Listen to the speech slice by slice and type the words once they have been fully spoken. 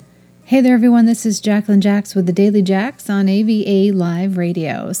Hey there, everyone. This is Jacqueline Jax with the Daily Jax on AVA Live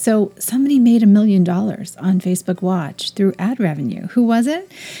Radio. So somebody made $1 million on Facebook Watch through ad revenue. Who was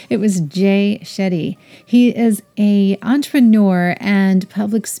it? It was Jay Shetty. He is an entrepreneur and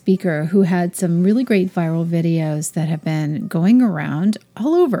public speaker who had some really great viral videos that have been going around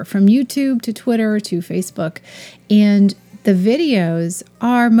all over, from YouTube to Twitter to Facebook. And the videos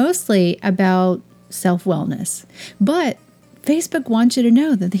are mostly about self-wellness. But Facebook wants you to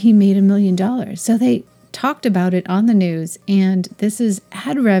know that he made $1 million. So they talked about it on the news, and this is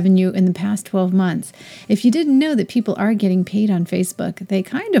ad revenue in the past 12 months. If you didn't know that people are getting paid on Facebook, they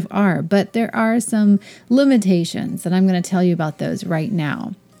kind of are, but there are some limitations, and I'm going to tell you about those right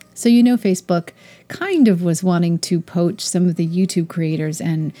now. So you know Facebook kind of was wanting to poach some of the YouTube creators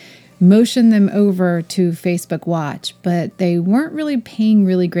and motion them over to Facebook Watch, but they weren't really paying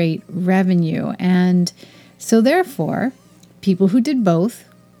really great revenue, and so therefore people who did both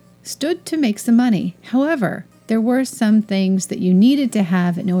stood to make some money. However, there were some things that you needed to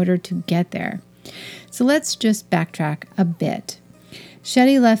have in order to get there. So let's just backtrack a bit.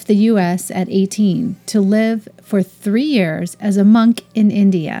 Shetty left the U.S. at 18 to live for 3 years as a monk in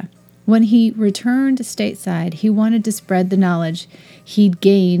India. When he returned stateside, he wanted to spread the knowledge he'd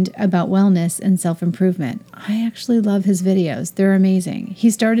gained about wellness and self-improvement. I actually love his videos. They're amazing. He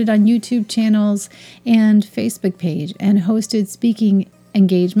started on YouTube channels and Facebook page and hosted speaking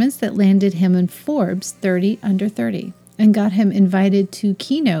engagements that landed him in Forbes 30 Under 30 and got him invited to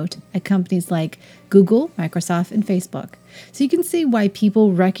keynote at companies like Google, Microsoft, and Facebook. So you can see why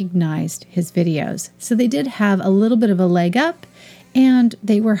people recognized his videos. So they did have a little bit of a leg up, and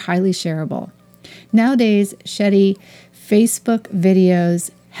they were highly shareable. Nowadays, Shetty Facebook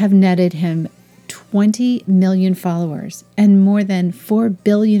videos have netted him 20 million followers and more than 4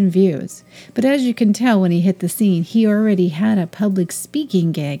 billion views. But as you can tell, when he hit the scene, he already had a public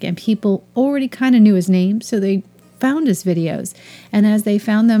speaking gig, and people already kind of knew his name, so they found his videos. And as they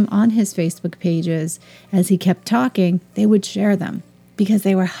found them on his Facebook pages, as he kept talking, they would share them because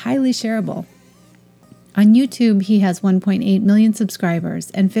they were highly shareable. On YouTube, he has 1.8 million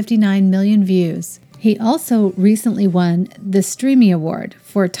subscribers and 59 million views. He also recently won the Streamy Award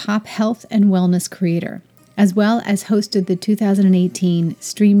for Top Health and Wellness Creator, as well as hosted the 2018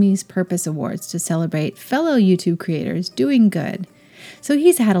 Streamy's Purpose Awards to celebrate fellow YouTube creators doing good. So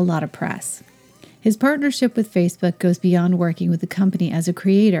he's had a lot of press. His partnership with Facebook goes beyond working with the company as a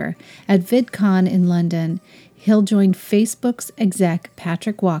creator. At VidCon in London, he'll join Facebook's exec,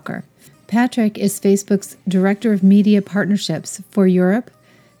 Patrick Walker. Patrick is Facebook's Director of Media Partnerships for Europe,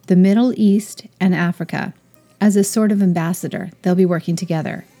 the Middle East, and Africa. As a sort of ambassador, they'll be working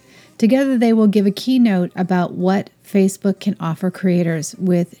together. Together, they will give a keynote about what Facebook can offer creators,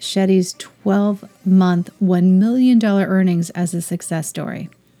 with Shetty's 12-month, $1 million earnings as a success story.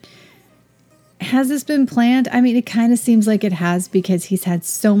 Has this been planned? I mean, it kind of seems like it has, because he's had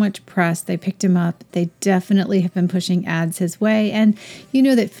so much press. They picked him up. They definitely have been pushing ads his way. And you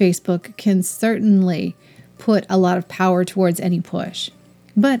know that Facebook can certainly put a lot of power towards any push.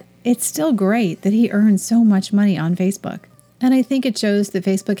 But it's still great that he earns so much money on Facebook. And I think it shows that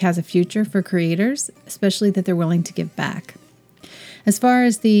Facebook has a future for creators, especially that they're willing to give back. As far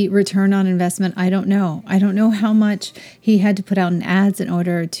as the return on investment, I don't know. I don't know how much he had to put out in ads in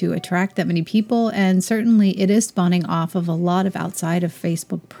order to attract that many people, and certainly it is spawning off of a lot of outside of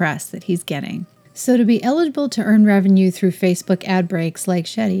Facebook press that he's getting. So to be eligible to earn revenue through Facebook ad breaks like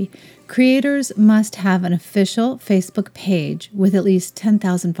Shetty, creators must have an official Facebook page with at least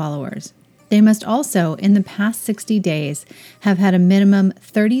 10,000 followers. They must also, in the past 60 days, have had a minimum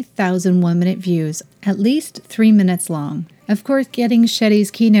 30,000 one-minute views, at least 3 minutes long. Of course, getting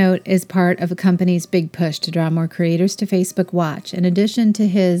Shetty's keynote is part of a company's big push to draw more creators to Facebook Watch. In addition to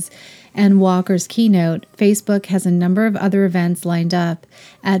his and Walker's keynote, Facebook has a number of other events lined up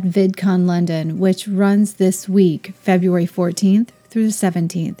at VidCon London, which runs this week, February 14th through the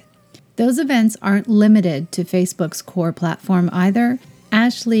 17th. Those events aren't limited to Facebook's core platform either.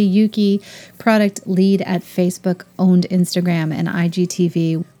 Ashley Yuki, product lead at Facebook-owned Instagram and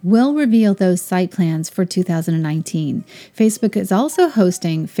IGTV, will reveal those site plans for 2019. Facebook is also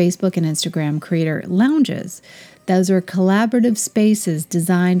hosting Facebook and Instagram creator lounges. Those are collaborative spaces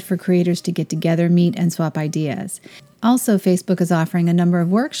designed for creators to get together, meet, and swap ideas. Also, Facebook is offering a number of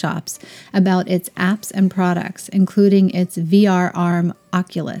workshops about its apps and products, including its VR arm,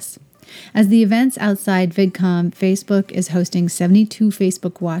 Oculus. As the events outside VidCon, Facebook is hosting 72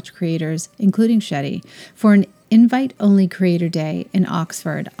 Facebook Watch creators, including Shetty, for an invite-only Creator Day in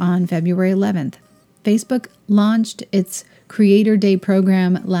Oxford on February 11th. Facebook launched its Creator Day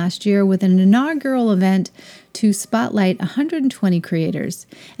program last year with an inaugural event to spotlight 120 creators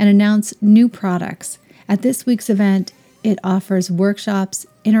and announce new products. At this week's event, it offers workshops,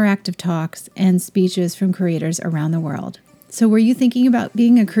 interactive talks, and speeches from creators around the world. So were you thinking about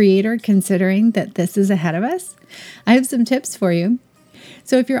being a creator, considering that this is ahead of us? I have some tips for you.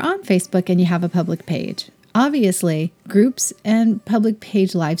 So if you're on Facebook and you have a public page, obviously groups and public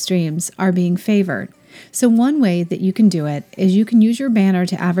page live streams are being favored. So one way that you can do it is you can use your banner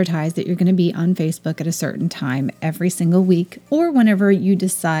to advertise that you're going to be on Facebook at a certain time every single week or whenever you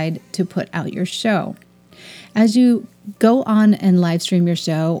decide to put out your show. As you go on and live stream your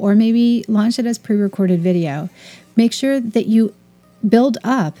show, or maybe launch it as pre-recorded video, make sure that you build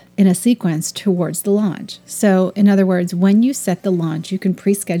up in a sequence towards the launch. So in other words, when you set the launch, you can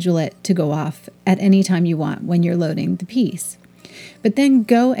pre-schedule it to go off at any time you want when you're loading the piece. But then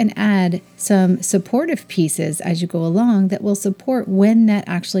go and add some supportive pieces as you go along that will support when that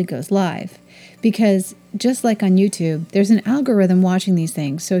actually goes live. Because just like on YouTube, there's an algorithm watching these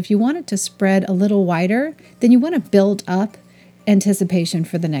things. So if you want it to spread a little wider, then you want to build up anticipation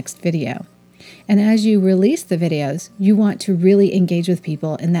for the next video. And as you release the videos, you want to really engage with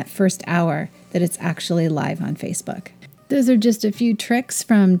people in that first hour that it's actually live on Facebook. Those are just a few tricks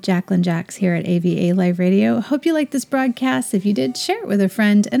from Jacqueline Jax here at AVA Live Radio. Hope you liked this broadcast. If you did, share it with a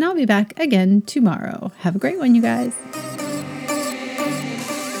friend, and I'll be back again tomorrow. Have a great one, you guys.